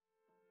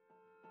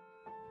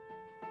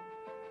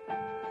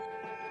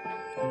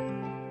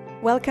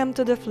Welcome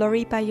to the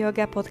Floripa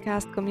Yoga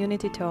Podcast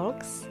Community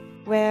Talks,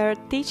 where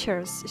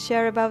teachers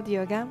share about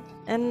yoga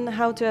and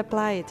how to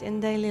apply it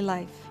in daily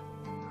life.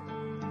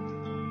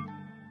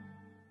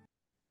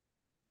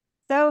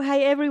 So, hi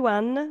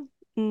everyone,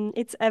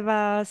 it's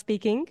Eva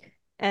speaking,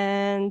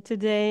 and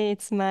today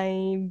it's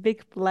my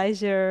big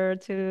pleasure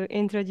to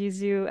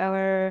introduce you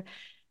our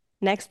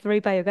next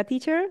Floripa Yoga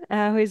teacher,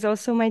 who is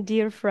also my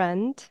dear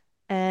friend,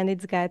 and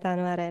it's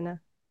Gaetano Arena.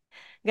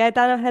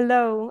 Gaetano,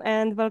 hello,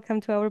 and welcome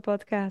to our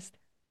podcast.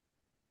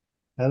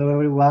 Hello,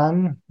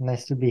 everyone.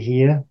 Nice to be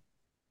here.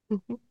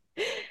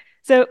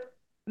 So,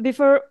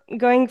 before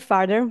going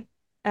further,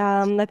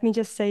 let me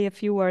just say a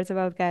few words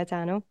about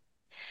Gaetano.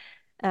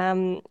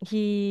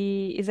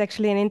 He is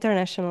actually an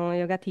international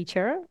yoga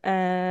teacher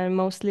and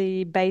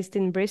mostly based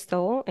in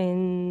Bristol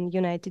in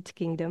United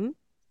Kingdom.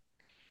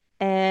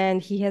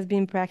 And he has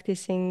been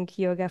practicing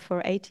yoga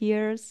for 8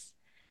 years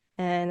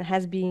and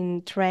has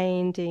been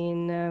trained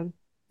in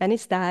many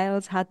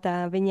styles,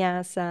 hatha,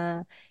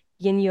 vinyasa,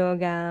 yin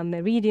yoga,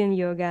 meridian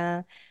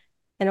yoga,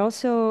 and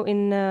also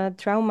in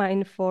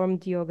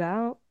trauma-informed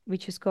yoga,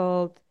 which is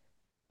called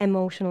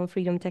emotional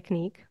freedom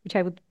technique, which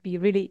I would be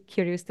really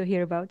curious to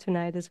hear about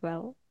tonight as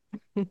well.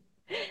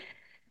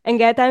 And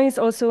Gaetano is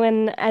also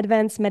an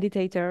advanced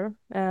meditator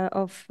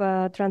of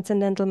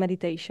transcendental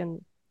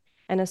meditation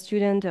and a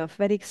student of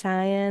Vedic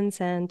science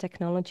and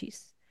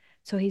technologies.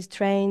 So he's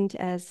trained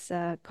as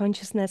a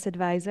consciousness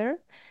advisor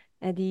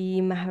at the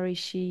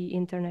Maharishi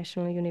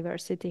International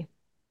University.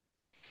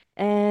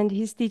 And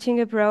his teaching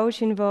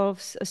approach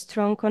involves a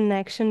strong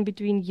connection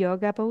between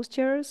yoga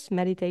postures,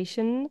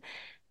 meditation,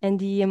 and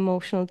the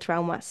emotional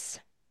traumas.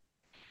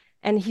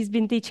 And he's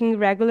been teaching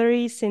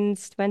regularly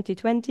since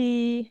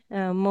 2020,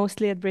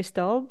 mostly at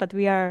Bristol, but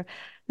we are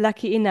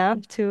lucky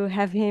enough to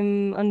have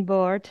him on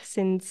board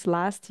since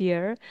last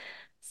year.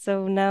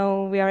 So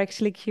now we are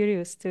actually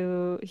curious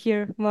to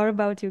hear more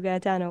about you,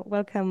 Gaetano.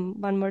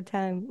 Welcome one more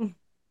time.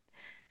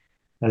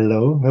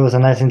 Hello. That was a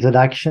nice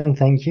introduction.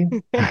 Thank you.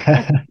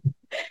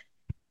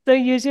 So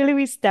usually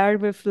we start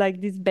with like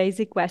this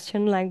basic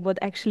question, like what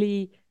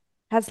actually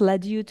has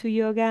led you to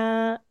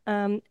yoga,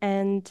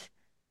 and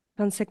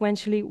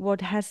consequently,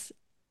 what has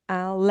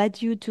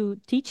led you to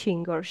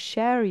teaching or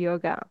share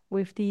yoga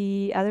with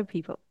the other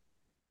people?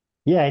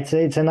 Yeah,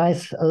 it's a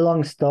nice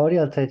long story.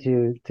 I'll try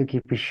to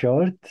keep it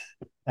short.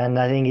 And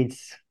I think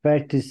it's fair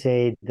to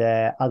say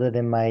that other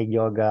than my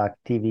yoga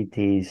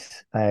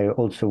activities, I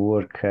also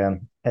work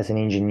as an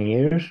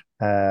engineer.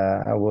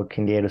 I work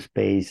in the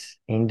aerospace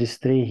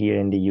industry here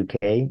in the UK,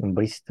 in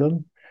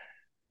Bristol,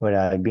 where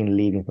I've been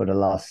living for the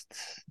last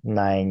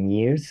 9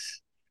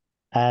 years.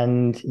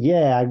 And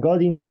yeah, I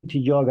got into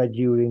yoga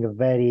during a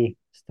very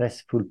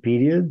stressful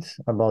period,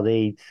 about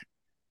 8,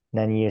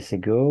 9 years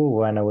ago,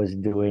 when I was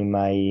doing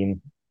my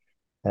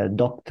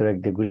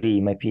doctorate degree,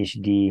 my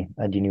PhD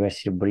at the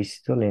University of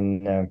Bristol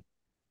in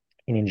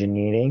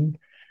engineering.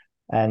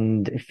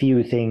 And a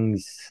few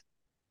things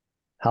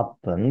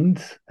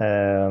happened,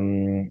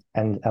 and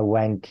I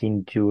went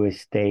into a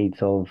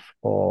state of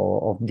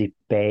deep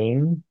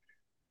pain,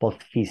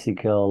 both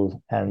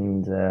physical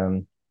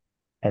and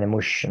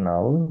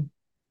emotional,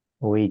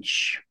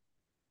 which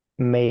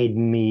made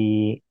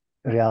me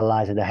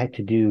realize that I had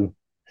to do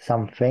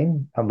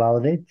something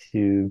about it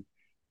to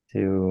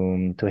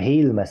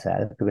heal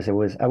myself, because I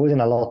was in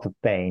a lot of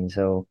pain.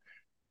 So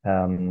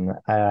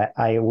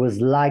I was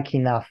lucky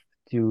enough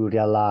to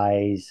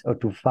realize, or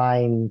to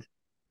find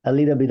a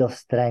little bit of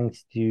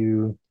strength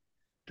to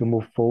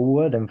move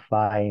forward and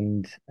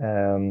find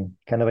kind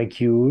of a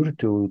cure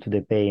to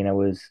the pain I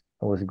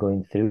was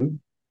going through.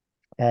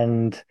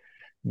 And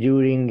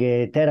during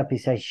a therapy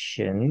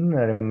session,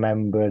 I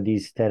remember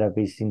this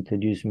therapist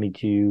introduced me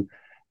to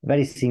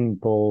very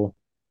simple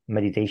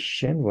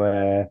meditation,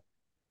 where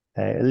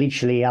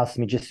literally asked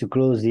me just to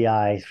close the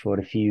eyes for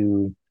a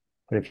few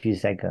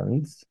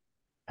seconds.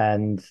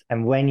 And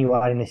when you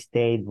are in a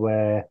state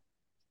where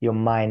your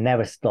mind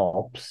never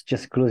stops,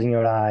 just closing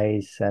your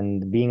eyes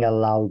and being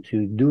allowed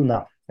to do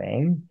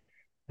nothing,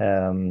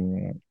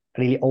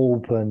 really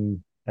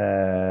open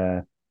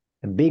a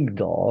big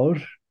door,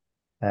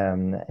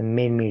 and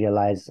made me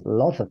realize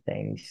lots of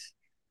things.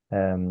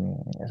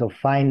 So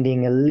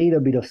finding a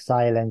little bit of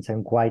silence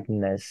and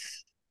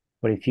quietness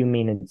for a few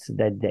minutes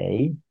that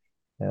day,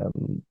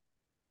 um,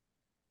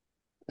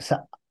 so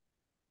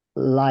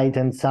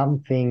lightened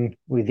something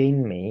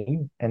within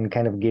me and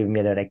kind of gave me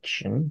a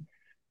direction.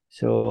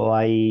 So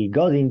I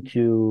got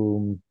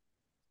into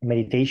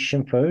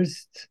meditation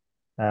first.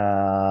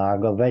 I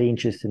got very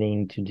interested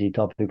into the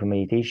topic of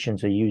meditation,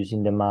 so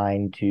using the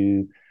mind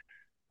to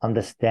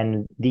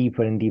understand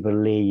deeper and deeper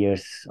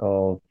layers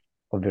of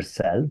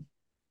yourself.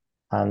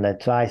 And I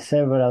tried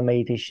several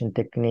meditation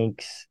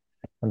techniques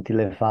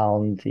until I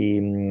found the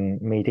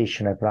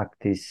meditation I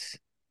practice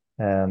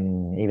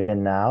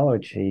even now,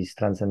 which is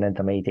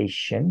transcendental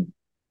meditation.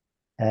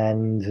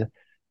 And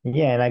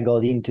yeah, and I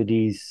got into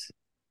this,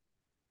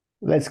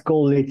 let's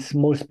call it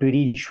more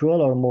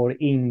spiritual or more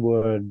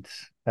inward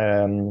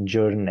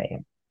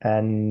journey.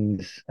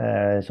 And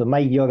so my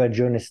yoga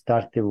journey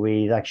started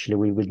with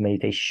actually with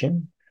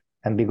meditation.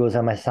 And because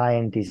I'm a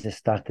scientist, I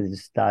started to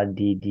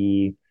study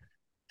the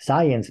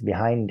science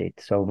behind it.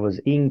 So I was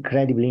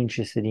incredibly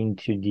interested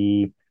into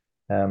the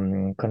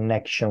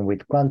connection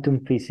with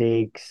quantum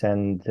physics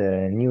and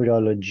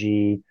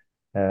neurology,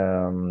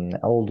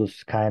 all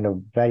those kind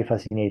of very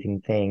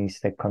fascinating things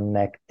that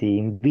connect the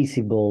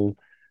invisible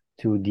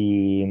to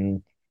the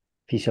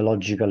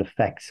physiological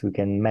effects we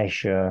can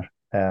measure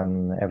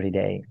every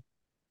day.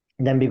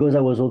 Then because I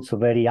was also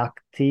very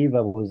active,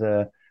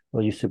 I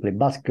used to play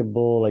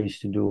basketball, I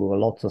used to do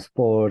lots of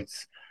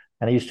sports,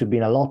 and I used to be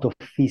in a lot of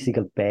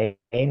physical pain.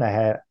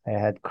 I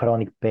had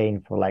chronic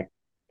pain for like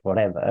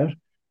forever,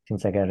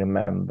 since I can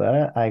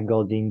remember. I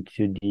got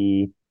into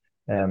the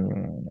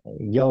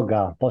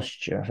yoga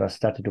posture. So I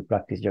started to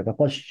practice yoga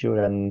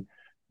posture and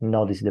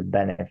noticed the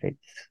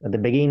benefits. At the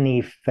beginning,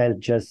 it felt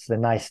just a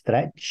nice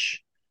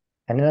stretch.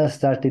 And then I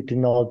started to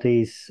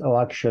notice, oh,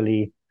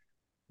 actually,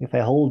 if I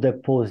hold the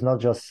pose, not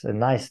just a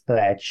nice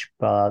stretch,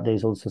 but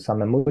there's also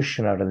some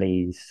emotional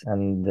release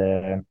and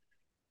there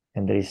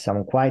is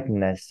some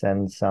quietness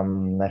and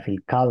some I feel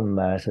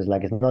calmer. So it's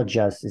like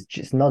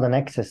it's not an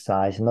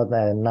exercise, not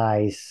a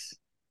nice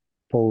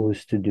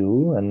pose to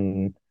do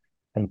and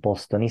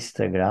post on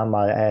Instagram.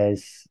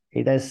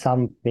 It has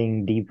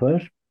something deeper.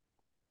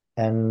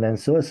 And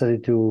so I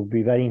started to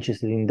be very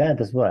interested in that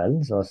as well.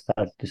 So I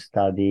started to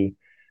study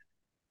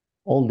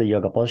all the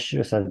yoga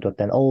postures, started to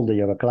attend all the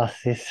yoga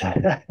classes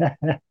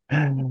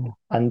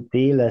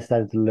until I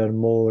started to learn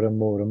more and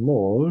more and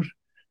more.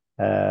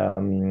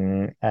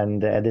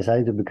 And I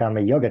decided to become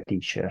a yoga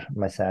teacher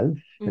myself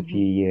Mm-hmm.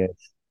 few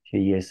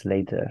years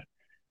later.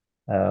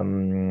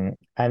 And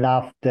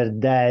after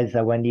that,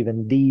 I went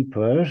even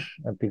deeper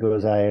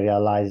because I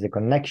realized the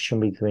connection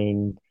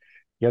between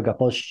yoga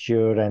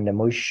posture and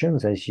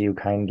emotions, as you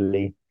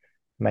kindly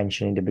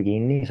mentioned in the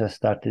beginning. So I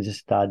started to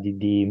study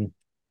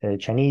the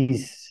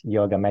Chinese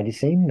yoga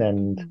medicine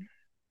and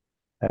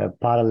Mm-hmm.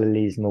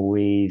 parallelism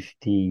with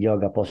the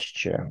yoga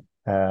posture.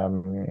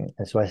 And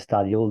so I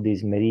studied all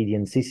these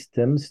meridian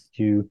systems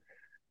to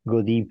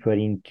go deeper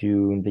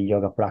into the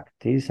yoga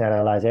practice. I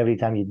realized every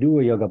time you do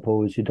a yoga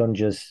pose, you don't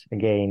just,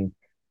 again,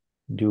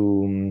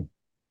 do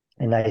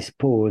a nice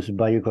pose,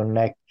 but you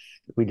connect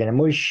with an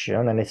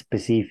emotion and a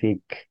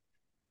specific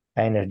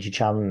energy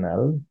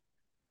channel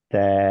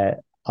that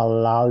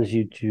allows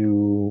you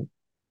to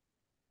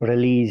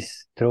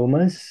release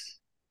traumas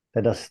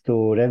that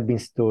have been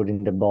stored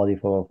in the body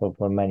for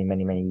many,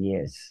 many, many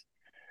years.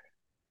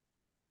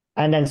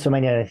 And then so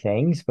many other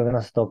things. We're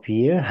gonna stop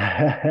here.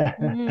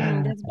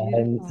 Mm, that's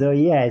And beautiful. so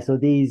yeah, so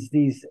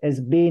this has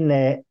been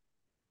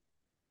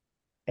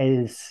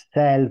a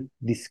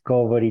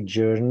self-discovery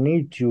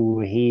journey to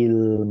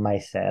heal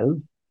myself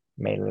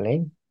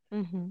mainly,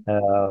 Mm-hmm.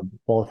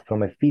 both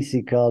from a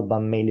physical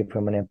but mainly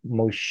from an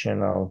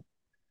emotional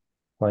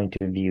point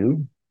of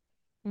view.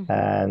 Mm-hmm.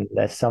 And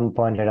at some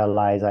point, I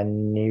realized I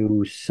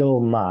knew so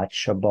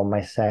much about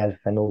myself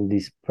and all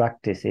these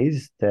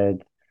practices that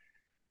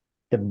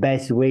the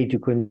best way to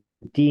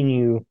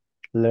continue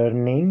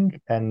learning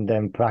and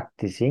then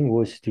practicing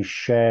was to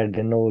share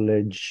the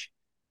knowledge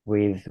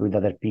with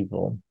other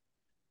people.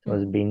 So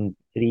it's Mm-hmm. been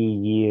 3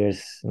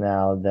 years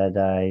now that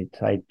I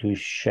try to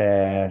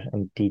share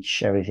and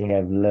teach everything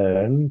I've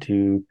learned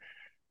to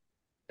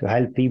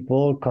help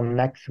people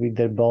connect with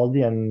their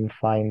body and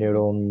find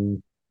Mm-hmm.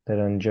 their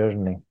own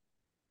journey.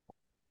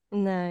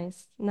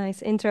 Nice,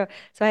 nice intro.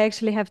 So I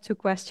actually have two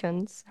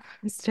questions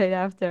straight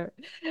after,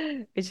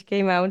 which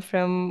came out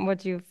from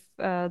what you've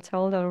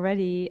told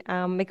already.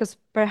 Because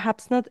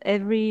perhaps not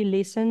every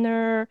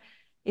listener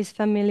is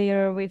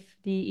familiar with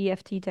the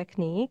EFT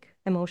technique,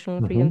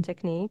 emotional freedom Mhm.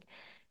 technique.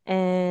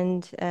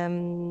 And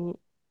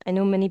I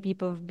know many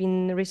people have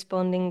been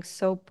responding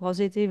so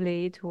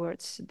positively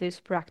towards this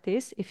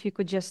practice. If you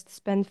could just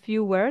spend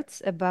few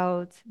words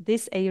about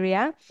this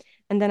area,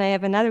 and then I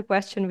have another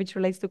question which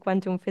relates to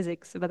quantum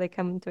physics, but I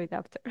come to it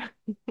after.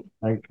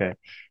 Okay.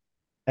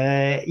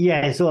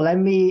 Yeah, so let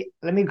me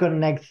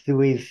connect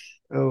with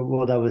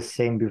what I was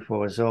saying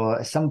before. So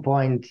at some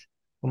point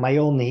on my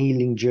own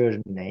healing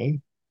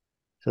journey,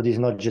 so this is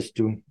not just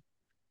to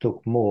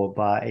talk more,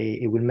 but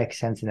it will make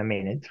sense in a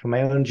minute. For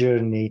my own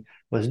journey,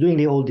 was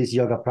doing all these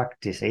yoga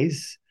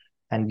practices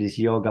and this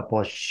yoga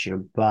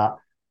posture, but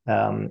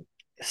um,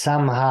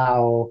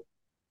 somehow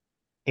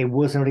it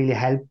wasn't really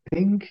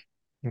helping.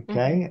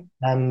 Okay. Mm-hmm.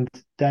 And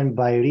then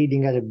by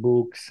reading other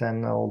books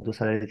and all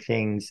those other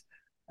things,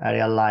 I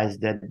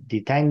realized that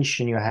the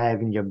tension you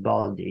have in your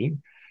body,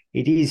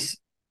 it is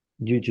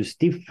due to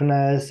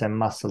stiffness and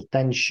muscle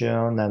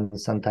tension and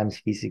sometimes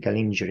physical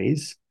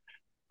injuries,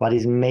 but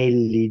is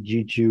mainly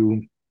due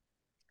to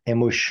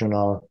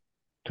emotional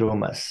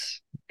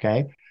traumas.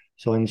 Okay.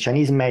 So in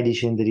Chinese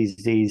medicine, there is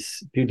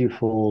this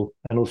beautiful,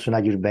 and also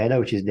in Ayurveda,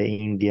 which is the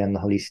Indian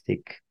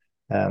holistic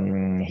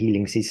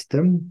healing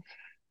system.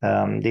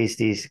 There's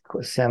this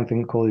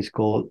something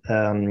called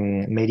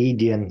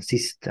meridian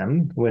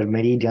system, where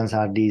meridians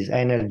are these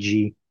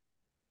energy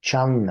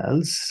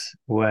channels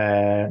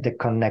where that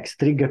connects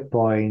trigger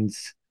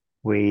points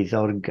with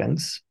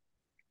organs,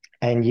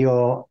 and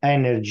your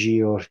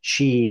energy or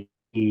chi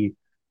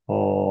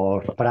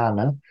or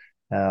prana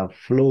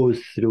flows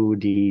through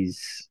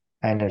these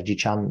energy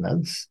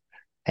channels.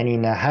 And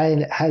in a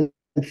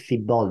healthy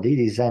body,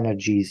 these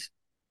energies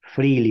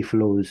freely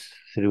flows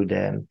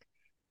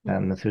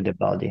Mm. through the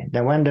body.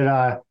 Then when there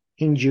are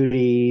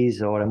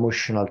injuries or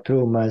emotional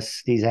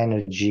traumas, this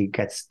energy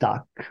gets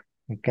stuck,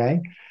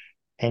 okay?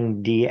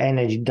 And the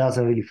energy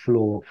doesn't really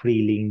flow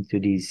freely into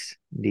these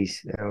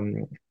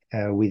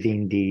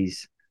within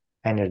these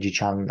energy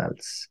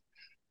channels.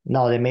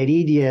 Now, the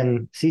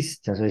meridian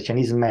system, so the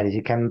Chinese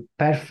medicine, can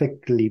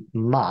perfectly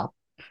map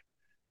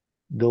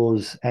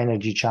those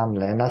energy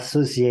channels and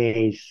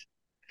associate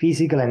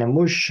physical and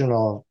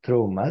emotional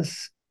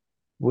traumas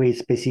with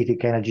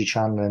specific energy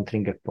channel and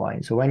trigger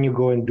points. So when you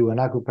go and do an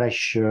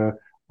acupressure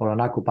or an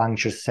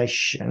acupuncture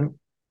session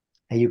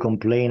and you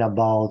complain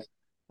about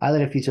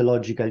either a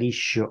physiological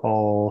issue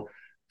or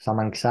some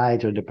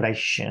anxiety or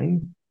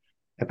depression,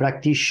 a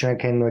practitioner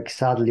can know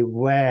exactly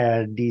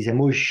where these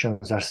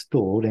emotions are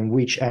stored and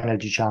which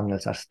energy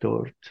channels are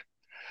stored.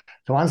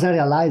 So once I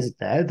realized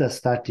that, I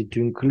started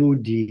to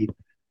include the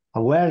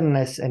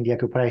awareness and the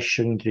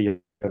acupressure into the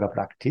yoga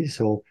practice.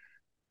 So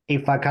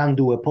if I can't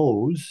do a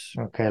pose,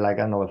 okay, like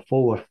I don't know, a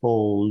forward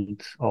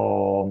fold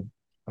or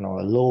a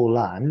low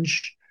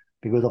lunge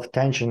because of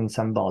tension in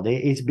somebody,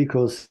 it's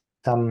because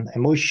some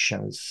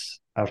emotional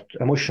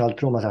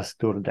traumas are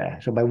stored there.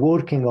 So by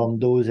working on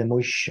those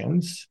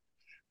emotions,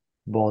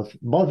 both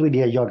with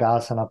the yoga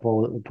asana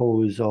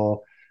pose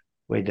or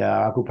with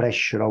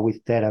acupressure or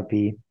with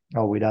therapy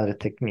or with other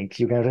techniques,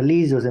 you can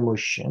release those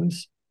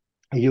emotions.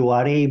 You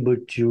are able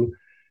to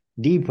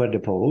deeper the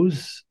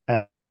pose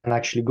and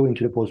actually go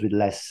into the pose with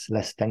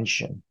less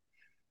tension.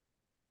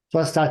 So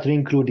I started to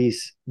include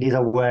this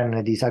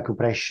awareness, this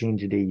acupressure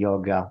into the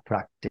yoga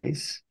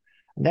practice.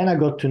 And then I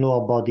got to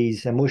know about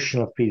these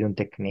emotional freedom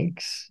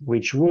techniques,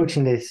 which works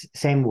in the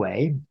same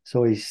way.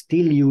 So it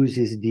still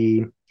uses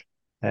the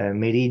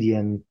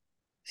meridian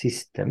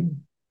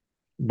system,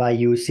 but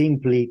you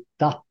simply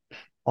tap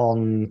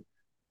on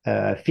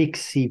a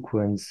fixed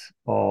sequence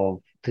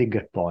of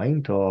trigger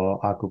point or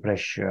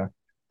acupressure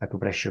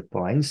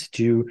points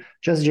to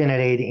just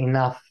generate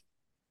enough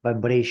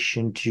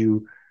vibration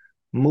to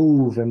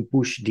move and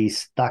push this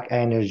stuck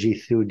energy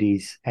through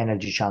these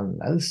energy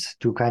channels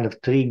to kind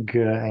of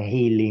trigger a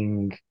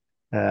healing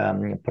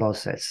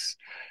process.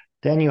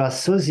 Then you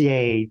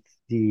associate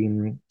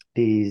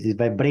this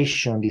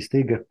vibration, this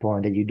trigger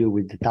point that you do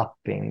with the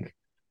tapping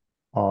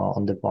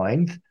on the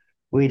point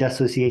with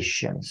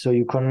association. So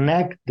you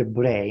connect the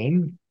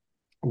brain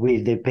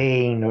with the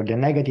pain or the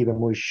negative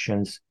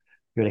emotions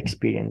you're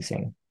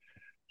experiencing.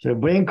 So the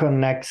brain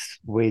connects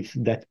with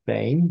that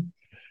pain.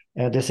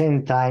 And at the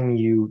same time,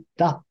 you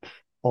tap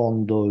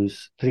on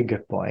those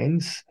trigger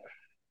points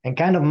and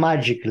kind of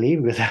magically,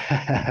 because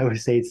I would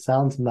say it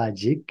sounds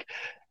magic,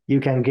 you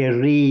can get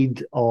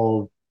rid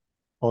of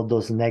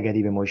those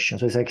negative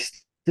emotions. So it's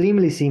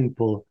extremely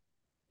simple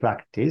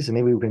practice.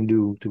 Maybe we can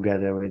do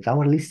together with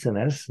our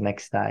listeners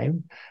next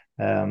time.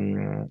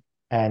 And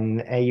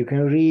you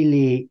can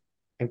really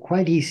and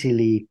quite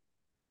easily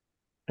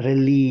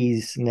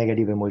release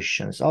negative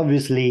emotions.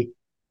 Obviously,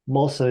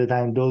 most of the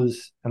time,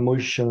 those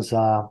emotions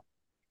are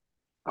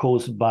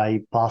caused by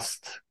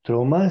past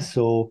trauma.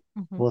 So,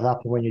 Mhm. what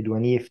happens when you do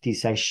an EFT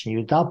session?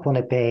 You tap on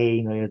a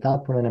pain or you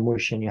tap on an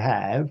emotion you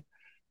have,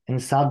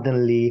 and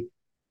suddenly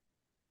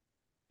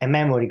a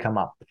memory come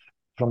up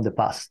from the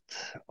past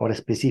or a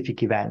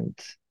specific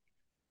event.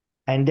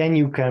 And then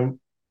you can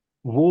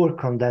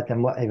work on that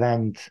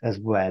event as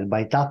well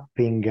by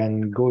tapping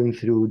and going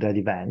through that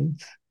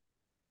event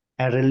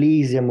and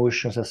release the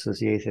emotions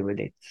associated with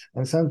it.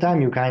 And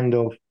sometimes you kind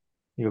of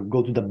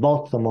go to the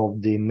bottom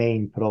of the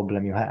main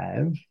problem you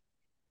have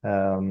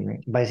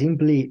by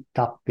simply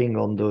tapping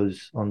on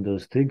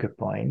those trigger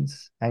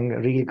points and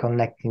really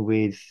connecting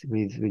with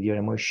your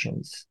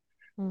emotions.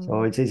 So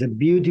Mm. it's a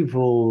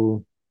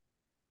beautiful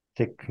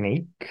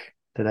technique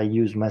that I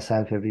use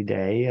myself every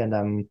day, and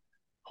I'm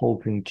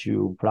hoping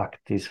to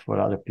practice for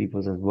other people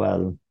as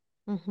well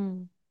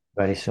Mhm.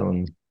 very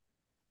soon.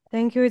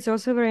 Thank you. It's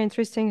also very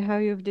interesting how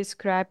you've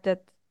described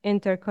that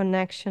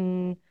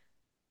interconnection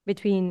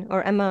between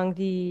or among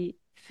the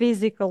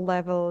physical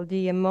level,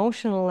 the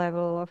emotional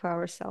level of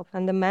ourself,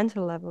 and the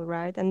mental level,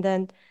 right? And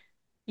then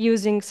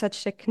using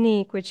such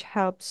technique which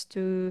helps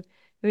to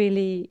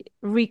really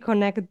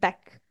reconnect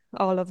back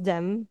all of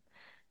them.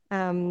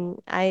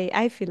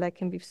 I feel like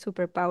can be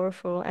super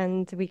powerful,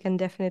 and we can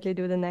definitely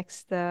do the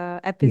next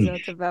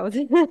episode about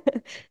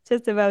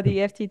just about the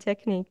EFT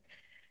technique.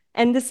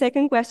 And the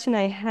second question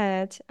I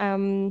had,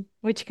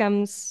 which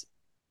comes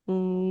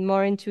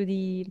more into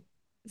the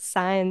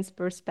science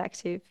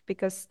perspective,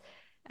 because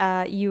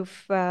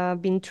you've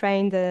been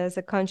trained as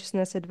a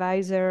consciousness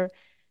advisor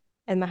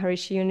at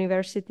Maharishi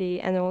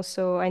University, and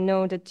also I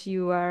know that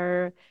you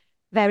are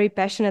very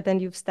passionate and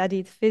you've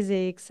studied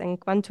physics and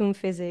quantum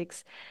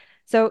physics.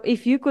 So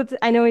if you could,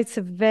 I know it's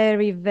a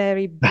very,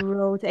 very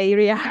broad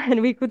area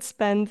and we could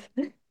spend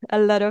a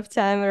lot of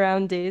time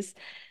around this,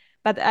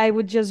 but I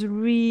would just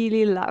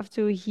really love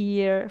to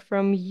hear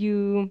from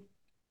you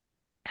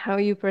how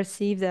you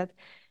perceive that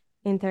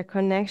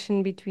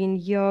interconnection between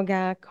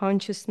yoga,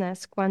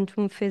 consciousness,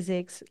 quantum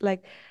physics,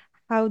 like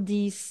how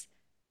these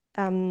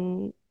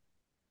um,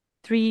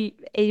 three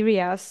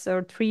areas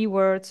or three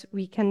words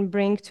we can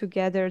bring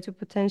together to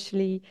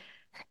potentially,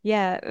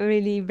 yeah,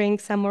 really bring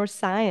some more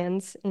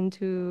science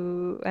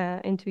into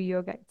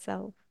yoga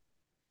itself.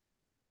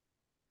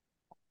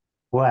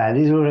 Well,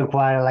 this will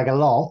require like a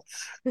lot.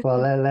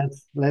 Well,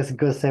 let's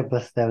go step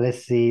by step.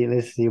 Let's see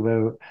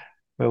where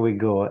we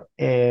go.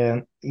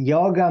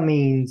 Yoga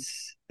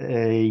means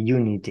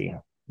unity,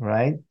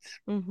 right?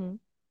 Mm-hmm.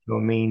 So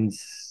it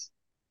means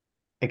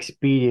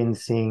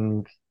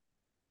experiencing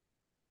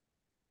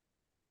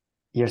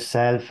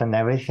yourself and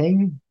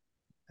everything,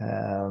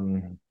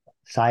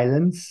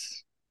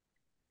 silence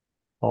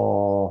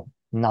or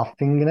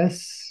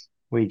nothingness,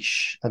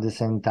 which at the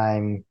same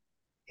time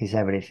is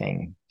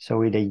everything. So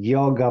with a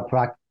yoga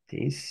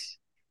practice,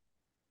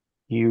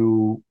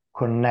 you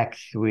connect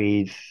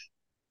with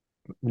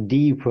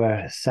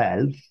deeper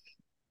self,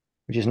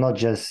 which is not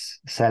just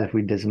self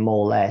with the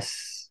small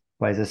s,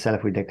 but it's a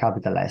self with the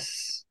capital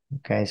S.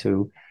 Okay,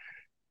 so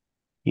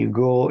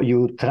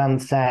you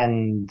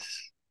transcend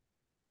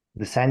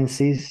the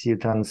senses, you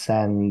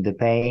transcend the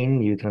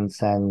pain, you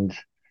transcend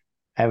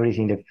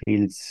everything that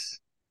feels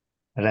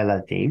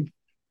relative,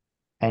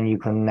 and you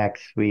connect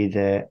with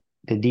the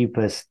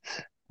deepest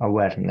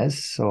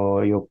awareness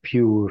or your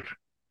pure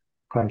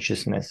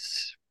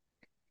consciousness.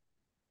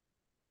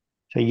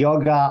 So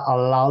yoga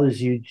allows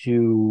you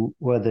to,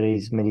 whether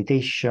it's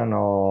meditation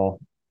or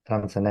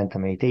transcendental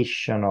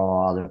meditation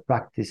or other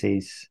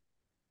practices,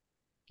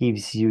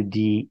 gives you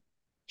the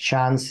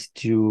chance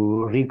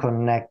to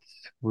reconnect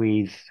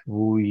with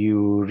who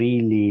you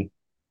really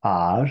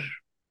are,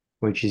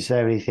 which is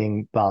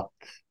everything but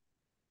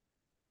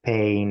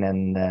pain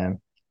and uh,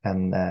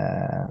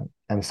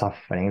 and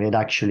suffering. That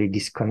actually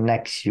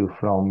disconnects you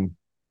from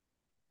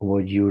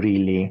what you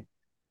really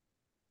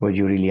what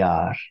you really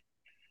are.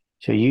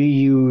 So we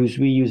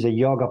use a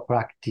yoga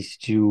practice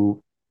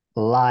to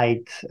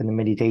light and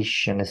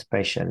meditation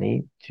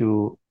especially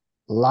to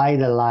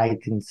light a light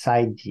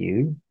inside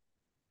you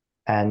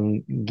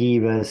and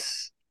give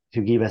us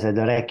a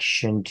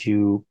direction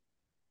to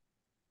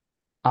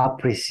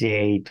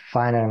appreciate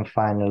finer and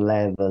finer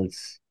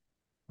levels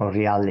of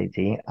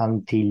reality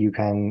until you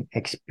can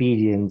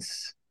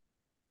experience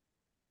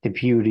the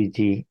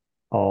purity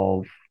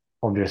of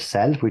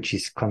yourself, which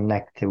is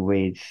connected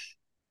with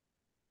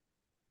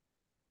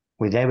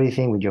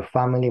everything, with your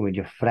family, with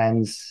your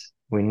friends,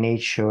 with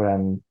nature,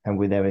 and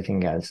with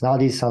everything else. Now,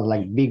 these sound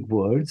like big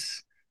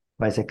words,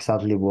 but it's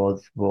exactly what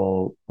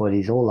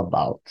it's all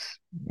about.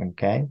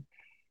 Okay.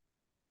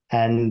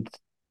 And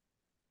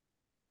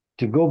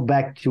to go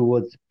back to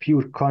what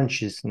pure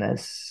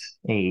consciousness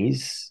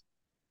is,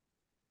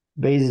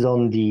 based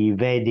on the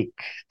Vedic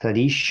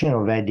tradition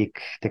or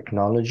Vedic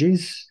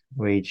technologies,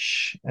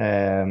 which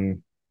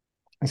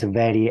is a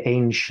very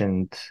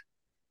ancient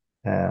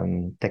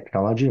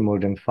technology, more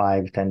than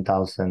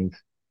 10,000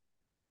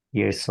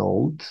 years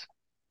old.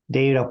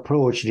 Their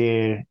approach,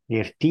 their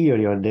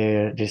theory or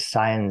their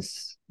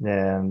science,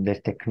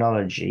 their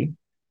technology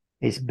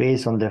is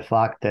based on the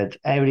fact that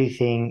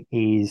everything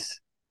is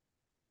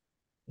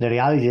the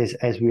reality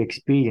as we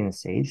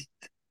experience it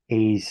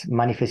is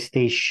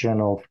manifestation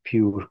of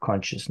pure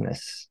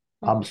consciousness,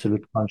 Mm-hmm.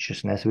 absolute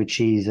consciousness,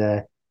 which is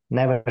a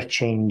never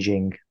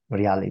changing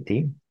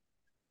reality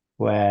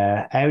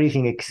where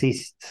everything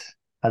exists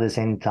at the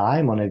same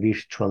time on a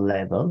virtual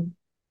level.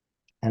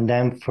 And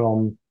then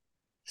from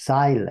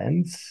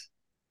silence,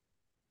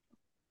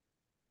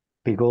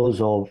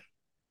 because of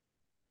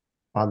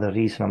other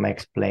reason I may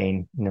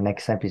explain in the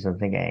next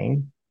episode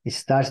again, it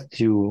starts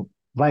to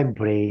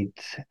vibrate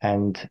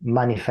and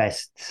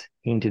manifest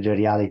into the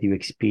reality you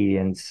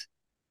experience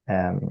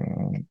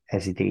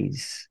as it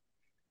is.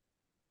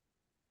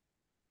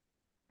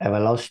 Have I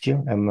lost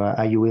you?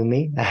 Are you with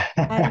me?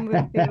 I'm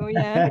with you,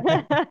 yeah.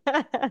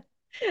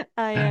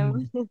 I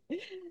am.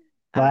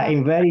 But Uh,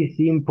 in very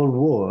simple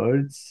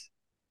words,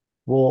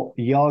 what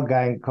yoga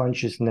and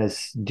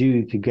consciousness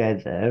do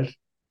together,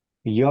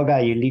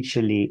 yoga, you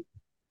literally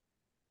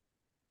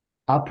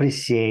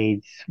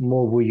appreciate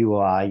more who you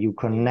are. You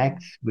yeah.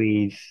 connect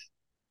with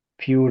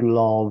pure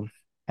love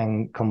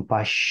and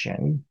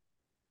compassion.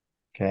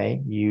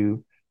 Okay.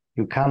 You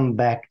come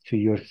back to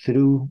your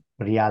true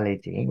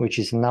reality, which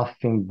is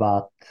nothing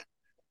but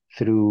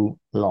through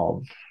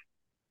love.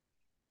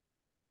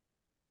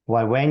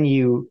 While when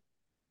you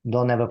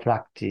don't have a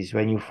practice,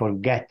 when you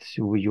forget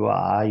who you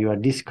are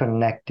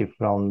disconnected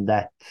from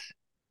that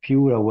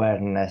pure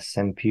awareness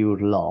and pure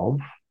love,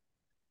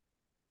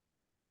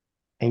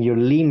 and you're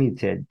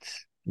limited.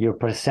 Your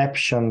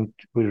perception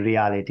with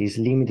reality is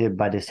limited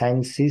by the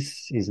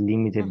senses, is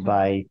limited Mm-hmm.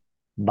 by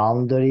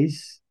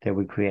boundaries that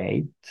we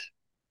create,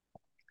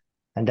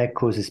 and that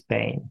causes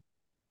pain.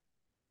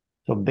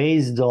 So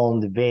based on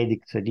the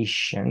Vedic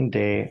tradition,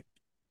 a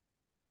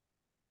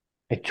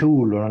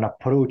tool or an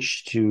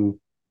approach to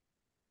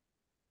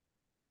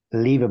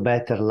live a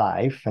better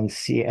life and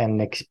see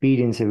and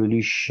experience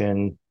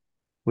evolution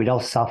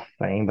without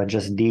suffering, but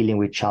just dealing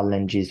with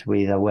challenges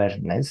with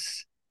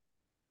awareness,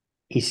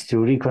 is to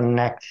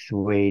reconnect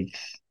with,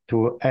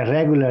 to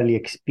regularly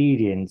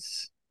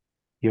experience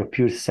your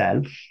pure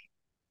self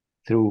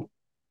through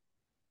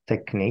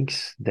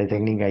techniques. The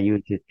technique I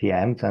use is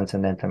TM,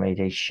 Transcendental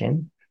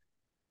Meditation.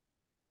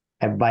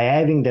 And by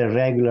having the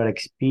regular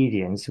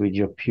experience with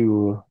your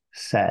pure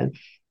self,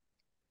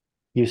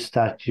 you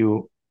start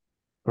to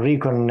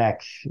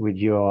reconnect with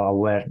your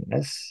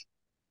awareness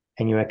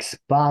and you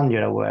expand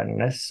your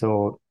awareness.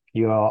 So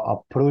your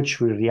approach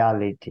with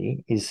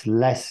reality is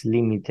less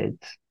limited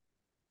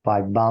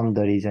by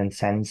boundaries and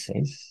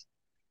senses.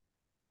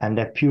 And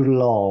that pure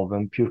love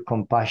and pure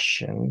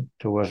compassion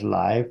towards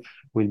life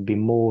will be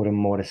more and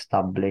more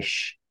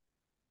established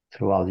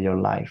throughout your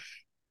life.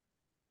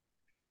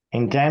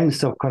 In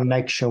terms of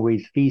connection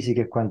with physics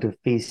and quantum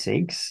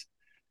physics,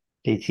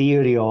 the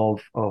theory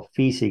of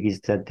physics is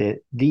that the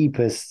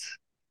deepest,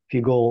 if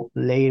you go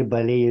layer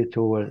by layer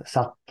toward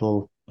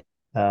subtle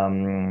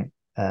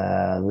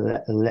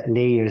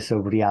layers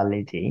of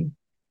reality,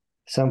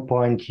 at some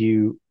point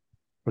you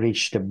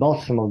reach the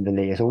bottom of the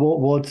layer. So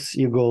what's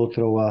you go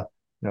through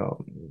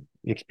you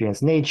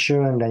experience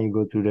nature, and then you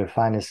go to the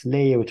finest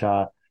layer, which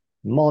are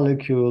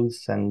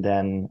molecules, and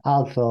then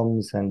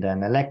atoms, and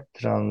then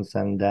electrons,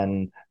 and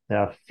then there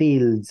are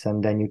fields,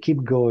 and then you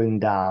keep going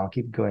down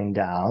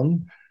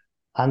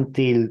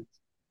until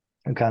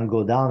you can't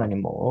go down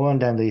anymore.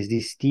 And then there is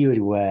this theory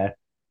where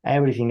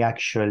everything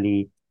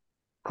actually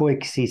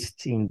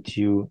coexists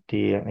into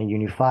the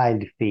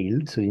unified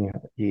field, so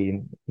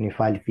the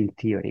unified field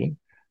theory,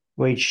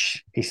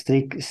 which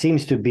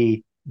seems to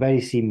be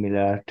very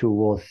similar to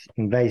what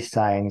in base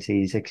science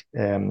is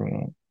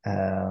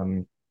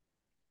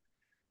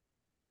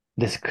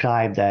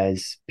described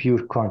as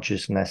pure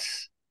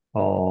consciousness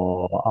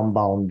or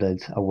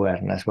unbounded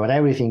awareness, where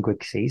everything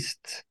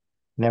coexists.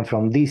 And then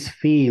from this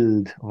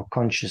field of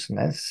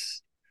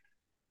consciousness,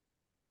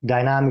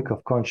 dynamic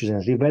of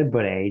consciousness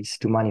reverberates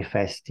to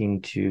manifest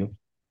into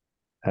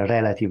a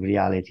relative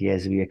reality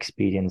as we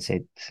experience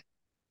it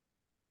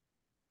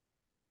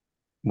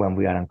when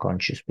we are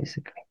unconscious,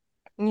 basically.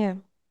 Yeah,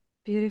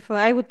 beautiful.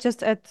 I would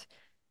just add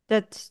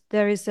that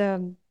there is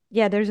a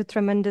yeah, there's a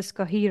tremendous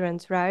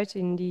coherence, right,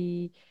 in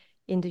the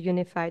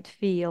unified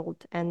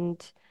field,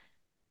 and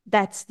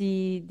that's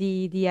the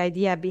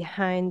idea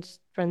behind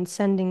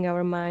transcending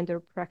our mind or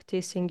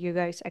practicing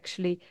yoga is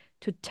actually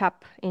to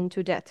tap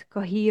into that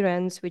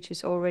coherence which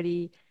is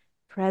already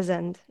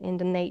present in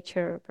the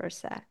nature per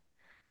se.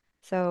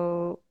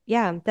 So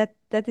yeah, that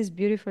is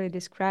beautifully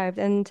described.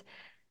 And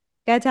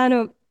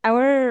Gaetano,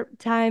 our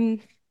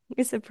time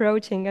is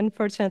approaching,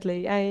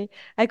 unfortunately.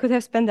 I could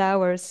have spent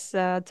hours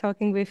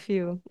talking with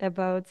you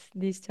about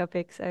these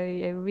topics.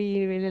 I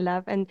really, really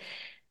love. And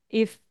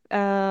if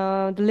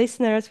the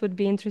listeners would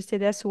be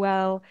interested as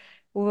well,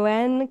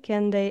 when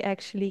can they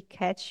actually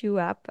catch you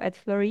up at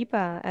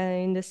Floripa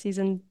in the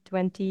season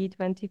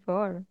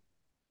 2024?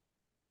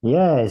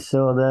 Yeah,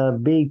 so the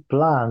big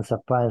plans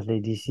apparently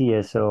this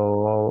year.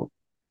 So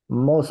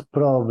most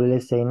probably,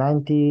 let's say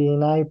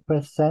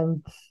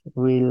 99%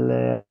 will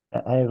Eva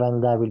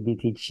and I will be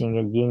teaching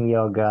a yin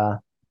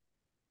yoga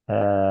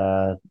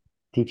uh,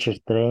 teacher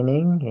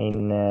training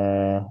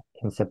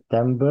in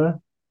September.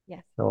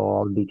 Yes. So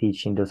I'll be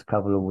teaching those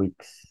couple of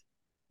weeks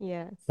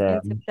Yes.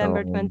 there. In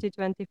September So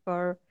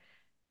 2024, it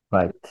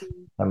right, will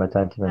be September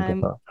time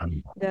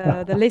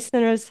 2024. the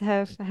listeners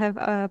have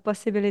a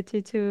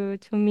possibility to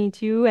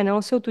meet you and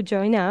also to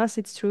join us.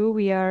 It's true,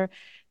 we are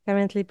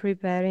currently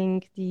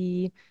preparing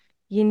the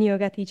Yin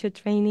Yoga teacher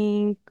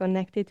training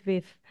connected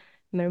with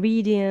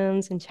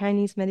meridians and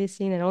Chinese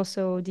medicine and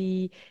also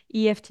the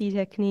EFT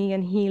technique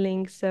and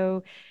healing.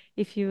 So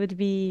if you would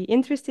be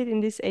interested in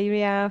this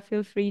area,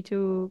 feel free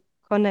to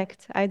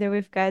connect either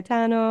with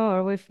Gaetano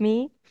or with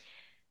me.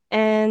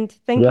 And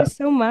thank you Yeah,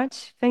 so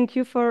much. Thank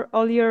you for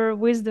all your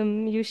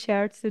wisdom you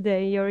shared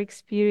today, your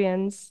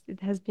experience. It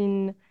has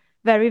been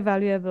very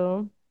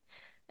valuable.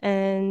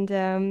 And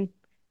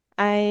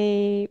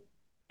I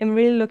am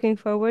really looking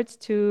forward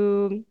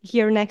to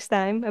hear next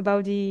time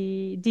about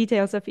the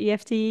details of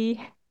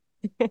EFT.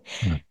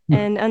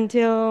 And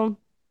until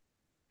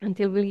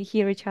we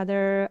hear each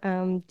other,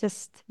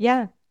 just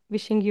yeah,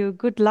 wishing you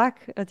good luck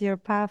at your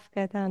path,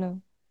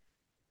 Gaetano.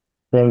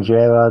 thank you,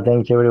 Eva.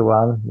 Thank you,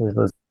 everyone.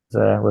 This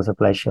was a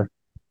pleasure.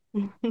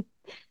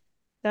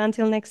 So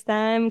until next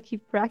time,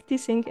 keep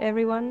practicing,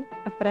 everyone.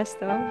 A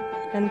presto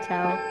and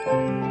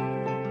ciao.